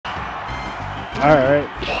All right.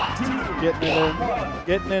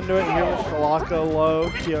 Getting into it here with Shalaka, Low,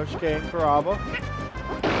 Kyosuke, and Kurabba.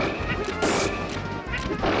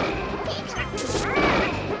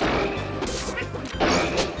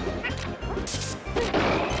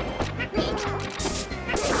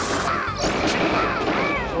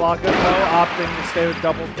 Shalaka and Low opting to stay with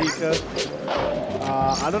double Pika.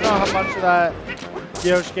 I don't know how much of that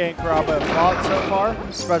Kyosuke and Kurabba have fought so far,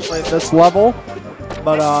 especially at this level,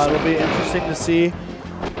 but it'll be interesting to see.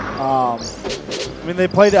 I mean, they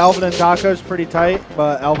played Alvin and Tacos pretty tight,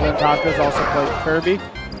 but Alvin and Tacos also played Kirby.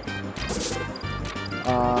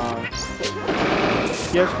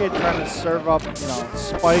 Kyosuke trying to serve up,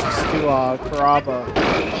 spikes to Kurabba.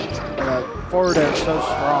 Forward air so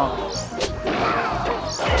strong.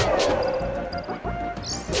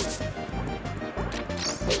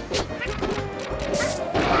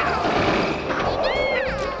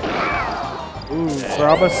 Ooh,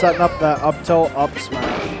 Kurabba setting up that up tilt up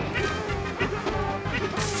smash.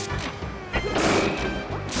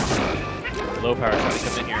 Low power trying to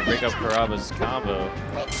come in here and break up Kurabba's combo.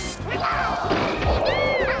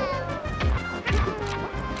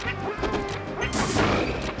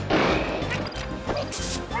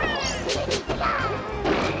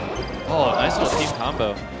 Oh, nice little team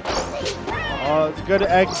combo. It's a good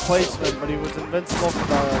egg placement, but he was invincible from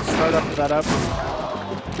the start up of that up.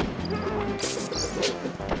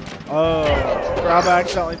 Oh, Kurabba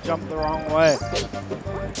accidentally jumped the wrong way.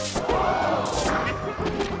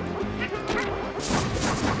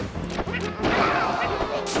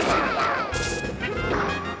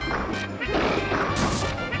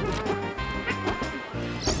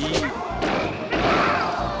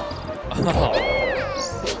 Oh.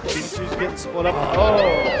 These two's getting split up.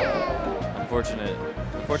 Oh. Unfortunate.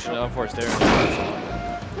 Unfortunate unforced there.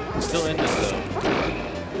 Still in this though.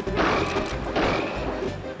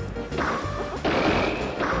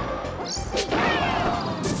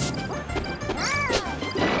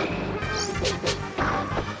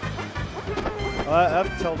 F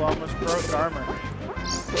tilt almost broke armor.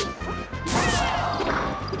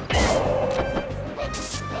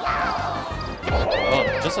 Oh,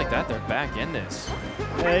 just like that, they're back in this.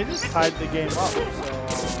 Yeah, he just tied the game up. So,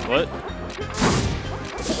 what?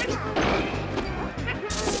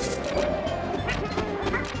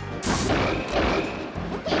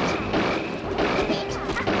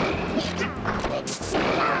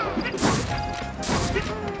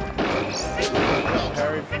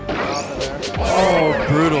 Parry from Kurabba there. Oh,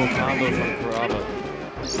 brutal combo from Kurabba.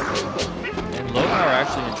 And Low Power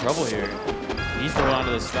actually in trouble here. He needs to hold on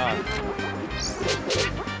to the stock.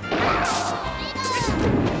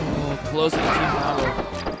 Oh, close to the team combo.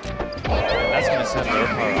 And that's going to set Low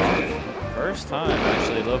Power off. First time,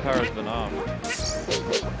 actually, Low Power has been off.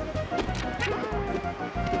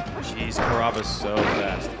 Jeez, Kurabba's so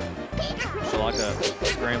fast. Shalaka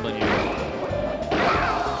scrambling here.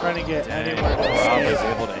 Trying to get Dang, anywhere to Kurabba is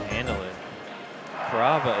escape. able to handle it.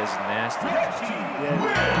 Kurabba is nasty. Yeah.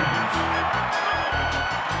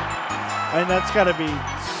 And that's got to be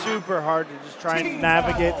super hard to just try and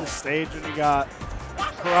navigate the stage when you got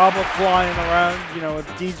Kurabba flying around, with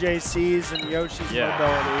DJCs and Yoshi's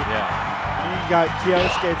mobility. Yeah. And you got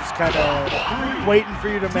Kyosuke just kind of waiting for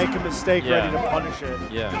you to make a mistake, Yeah. ready to punish it.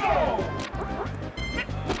 Yeah.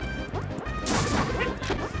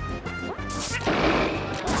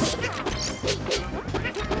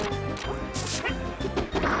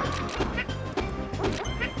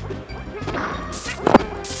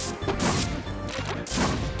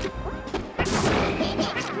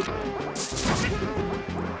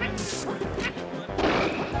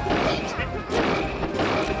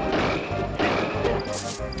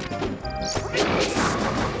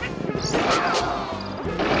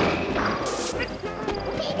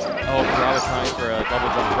 Oh, Kurabba trying for a double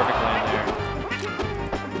jump perfect land there.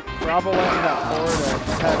 Kurabba landed that forward and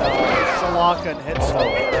just had Shalaka and hit stun.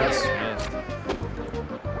 Yes, missed.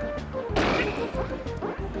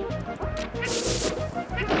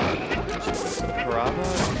 Kurabba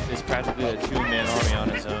is practically a two-man army on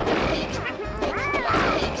his own.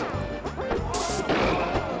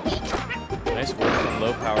 Nice work from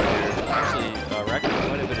Low Power here. Actually, racking up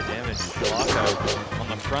quite a bit of damage. Shalaka on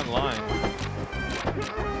the front line.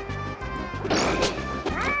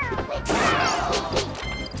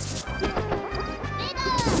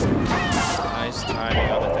 Nice timing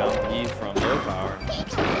on the down B from Low Power.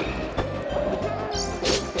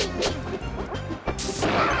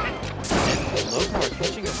 Low Power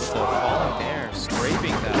catching up with the falling air,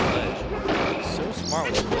 scraping that ledge. So smart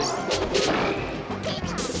with the placement.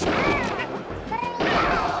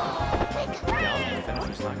 Down the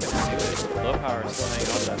finisher's not going to do it. Low Lowww is still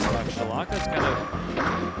hanging on to that stock. Shalaka's kind of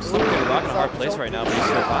stuck in a rock and a hard place right now, but he's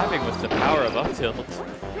surviving with the power of up tilt.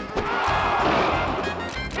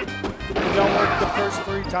 If it don't work the first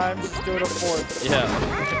 3 times, just do it a 4th. Yeah.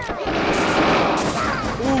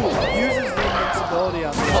 Ooh, uses the invincibility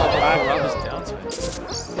on the back. Kurabba's down smash.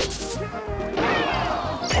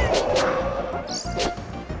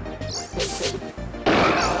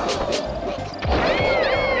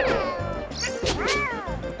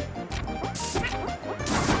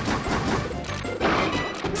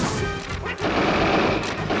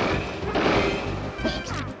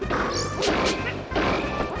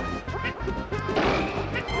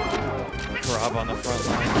 Kurabba on the front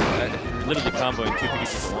line. You're literally comboing 2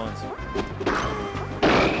 Pikachus at once.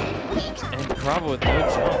 And Kurabba with no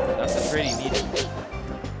jump. That's the trade he needed.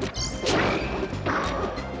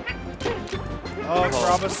 Oh,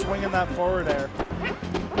 Kurabba's swinging that forward air.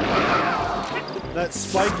 That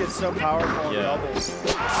spike is so powerful in doubles.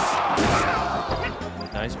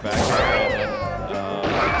 Nice back air and then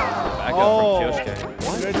back up from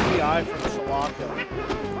Kyosuke. Good DI from Shalaka.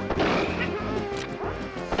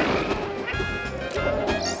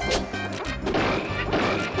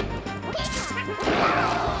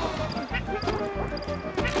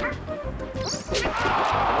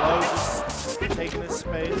 Taking his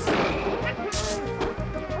space.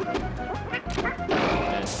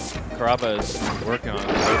 And Kurabba is working on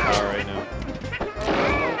Lowww right now.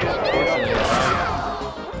 Unfortunately,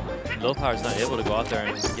 Lowww is not able to go out there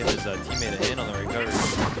and give his teammate a hit on the recovery.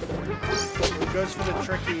 He goes for the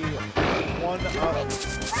tricky 1-up.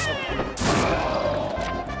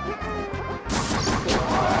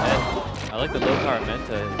 And I like that Lowww meant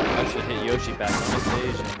to actually hit Yoshi back on the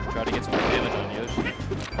stage and try to get some more damage on Yoshi.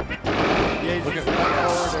 Yeah, he's looking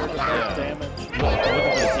forward there to make damage. Looking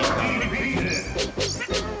for the team combo.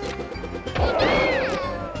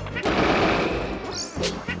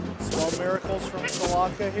 Small miracles from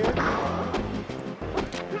Shalaka here.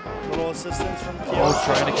 Little assistance from Kyosuke. Oh,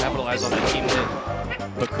 trying to capitalize on that team hit.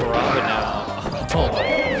 But Kurabba now. Oh my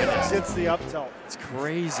goodness. Gets the up tilt. It's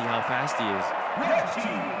crazy how fast he is.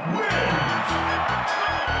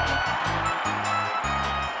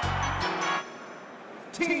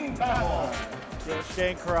 Team battle. Kyosuke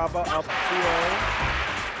and Kurabba up 2-0.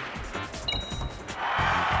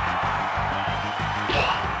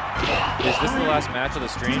 Is this the last match of the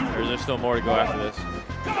stream, or is there still more to go after this?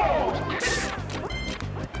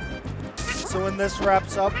 So when this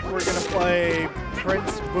wraps up, we're going to play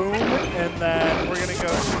Prince Boom, and then we're going to go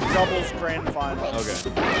to doubles grand final. Okay.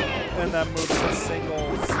 And then move to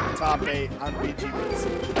singles top 8 on BGBs.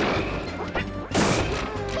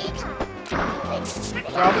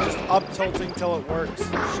 Probably just up tilting till it works.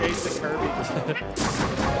 Shades of Kirby.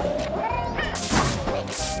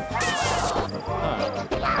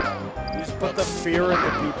 You just put the fear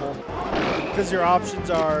into people. Because your options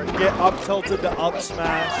are get up tilted to up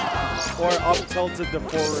smash or up tilted to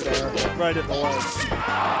forward air right at the leg.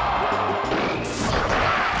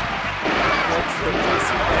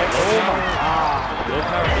 Oh my god.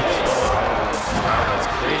 Lowww is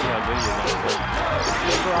crazy how good he is on the court.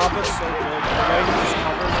 Kurabba's so good. The way he just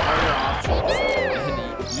covers all your options.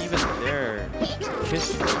 And even there,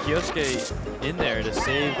 Kyosuke in there to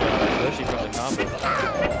save Yoshi from the combo.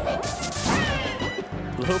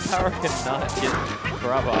 Lowww cannot get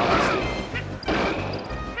Kurabba off the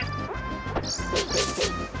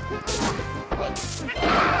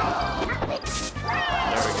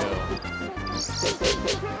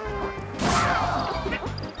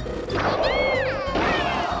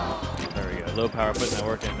There we go. Lowww putting that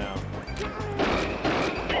work in now.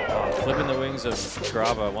 Flipping the wings of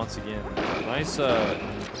Kurabba once again. Nice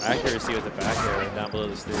accuracy with the back air down below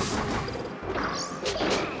the stage.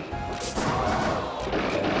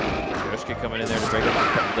 Kyosuke coming in there to break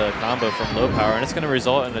up the combo from Lowww, and it's going to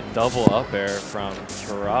result in a double up air from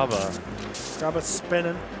Kurabba. Kurabba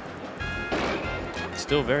spinning.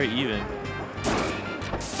 Still very even.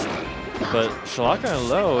 But Shalaka and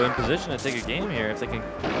Low in position to take a game here if they can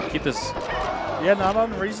keep this. Yeah, not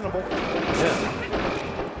unreasonable. Yeah.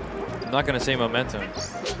 I'm not going to say momentum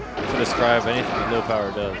to describe anything that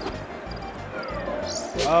Lowww does.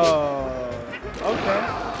 Oh, okay.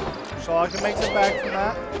 Shalaka makes it back from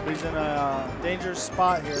that. He's in a dangerous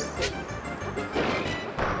spot here.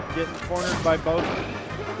 Getting cornered by both.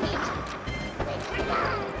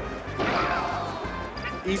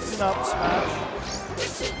 Eats an up smash.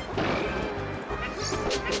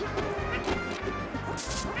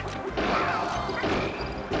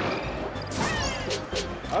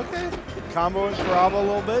 Okay, comboing Kurabba a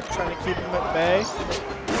little bit, trying to keep him at bay.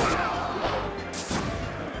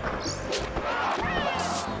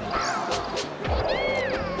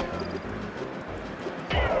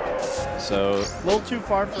 so. A little too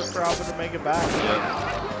far for Kurabba to make it back.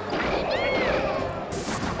 Yeah.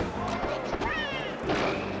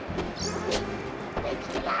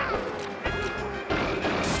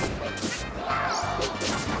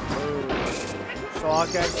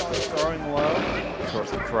 Shalaka actually throwing low.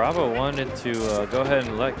 Kurabba wanted to go ahead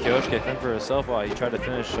and let Kyosuke fend for himself while he tried to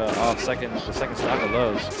finish off the second stock of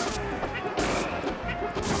lows.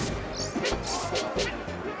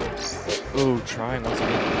 Ooh, trying once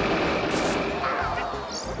again.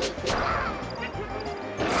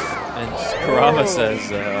 And Kurabba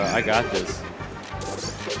says, I got this.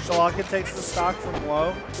 Shalaka takes the stock from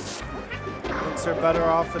low. Thinks they're better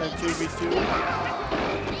off in a 2v2.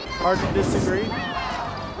 Hard to disagree.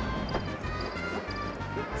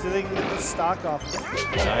 See if they can get the stock off.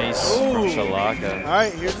 Nice from Shalaka. All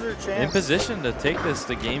right, here's their chance. In position to take this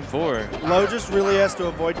to game 4. Low just really has to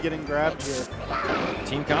avoid getting grabbed here.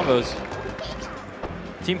 Team combos.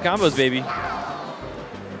 Team combos, baby.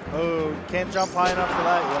 Oh, can't jump high enough for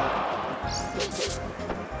that yet.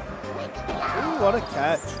 Ooh, what a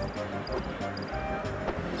catch.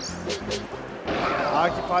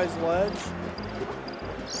 Occupies ledge.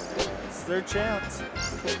 It's their chance.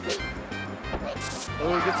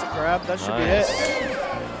 Oh, gets a grab. That should be it.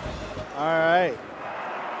 All right.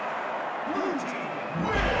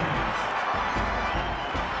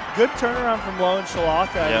 Good turnaround from Low and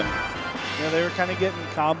Shalaka. Yep. You know, they were kind of getting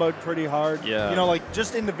comboed pretty hard. Yeah. You know, like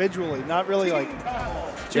just individually, not really like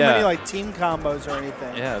too many like team combos or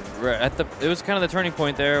anything. Yeah, it was kind of the turning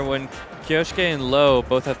point there when Kyosuke and Low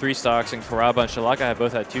both had 3 stocks and Kurabba and Shalaka had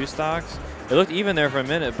both had 2 stocks. It looked even there for a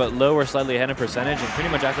minute, but Low were slightly ahead in percentage, and pretty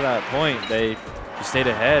much after that point, they stayed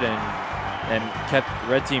ahead and kept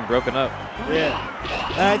red team broken up. Yeah,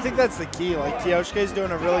 and I think that's the key. Like Kyosuke's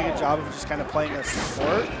doing a really good job of just kind of playing a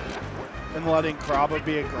support and letting Kurabba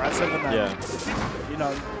be aggressive, and then you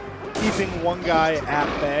know, keeping one guy at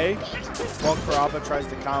bay while Kurabba tries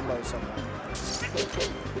to combo someone.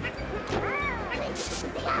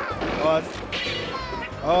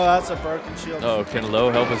 Oh, that's a broken shield. Oh, can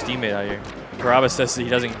Low help his teammate out here? Kurabba says he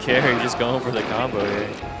doesn't care. He's just going for the combo here.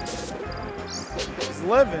 He's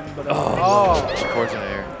living, but unfortunate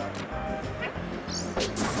here.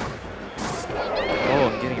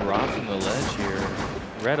 Oh, I'm getting robbed from the ledge here.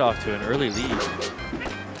 Red off to an early lead.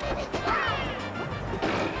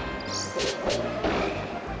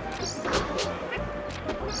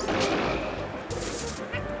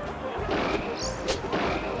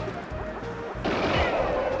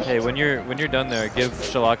 Hey, when you're done there, give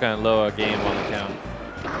Shalaka and Low a game on the count.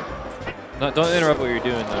 No, don't interrupt what you're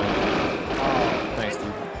doing though. Thanks,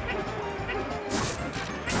 dude.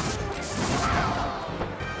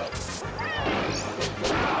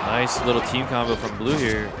 Nice little team combo from Blue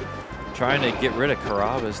here, trying to get rid of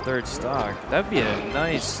Kurabba's 3rd stock. That'd be a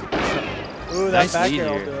nice, nice lead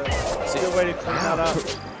here. It's a good way to clean that up.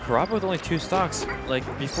 Kurabba with only 2 stocks. Like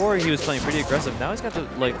before, he was playing pretty aggressive. Now he's got to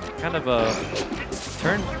kind of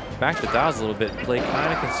turn back the dials a little bit, play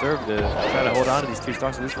kind of conservative, try to hold on to these 2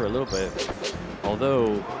 stocks at least for a little bit.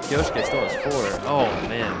 Although Kyosuke still has 4. Oh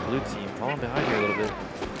man, blue team falling behind here a little bit.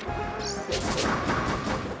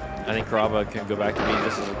 I think Kurabba can go back to being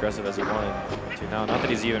just as aggressive as he wanted to now. Not that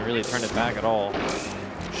he's even really turned it back at all.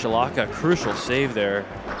 Shalaka, crucial save there,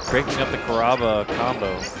 breaking up the Kurabba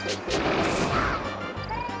combo.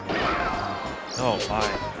 Oh my.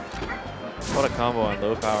 What a combo on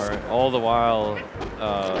low power. All the while,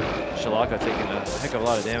 Shalaka taking a heck of a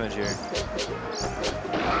lot of damage here.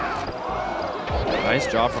 Nice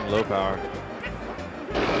job from low power.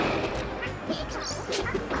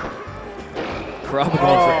 Kurabba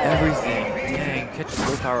going for everything. Dang, catches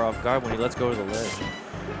low power off guard when he lets go to the ledge.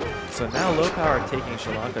 So now low power taking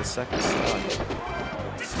Shalaka's 2nd stock.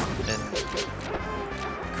 And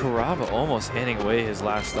Kurabba almost handing away his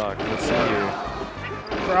last stock. Let's see here.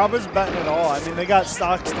 Kurabba's betting it all. I mean, they got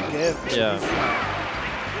stocks to give. Yeah.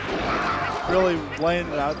 Really laying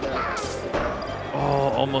it out there.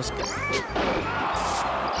 Oh, almost.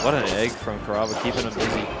 What an egg from Kurabba, keeping him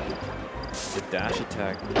busy. The dash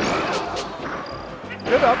attack.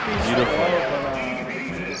 Good up piece. Beautiful.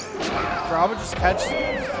 Kurabba just catches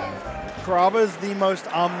it. Kurabba is the most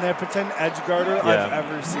omnipotent edge guarder I've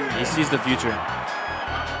ever seen. He sees the future.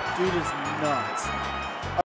 Dude is nuts.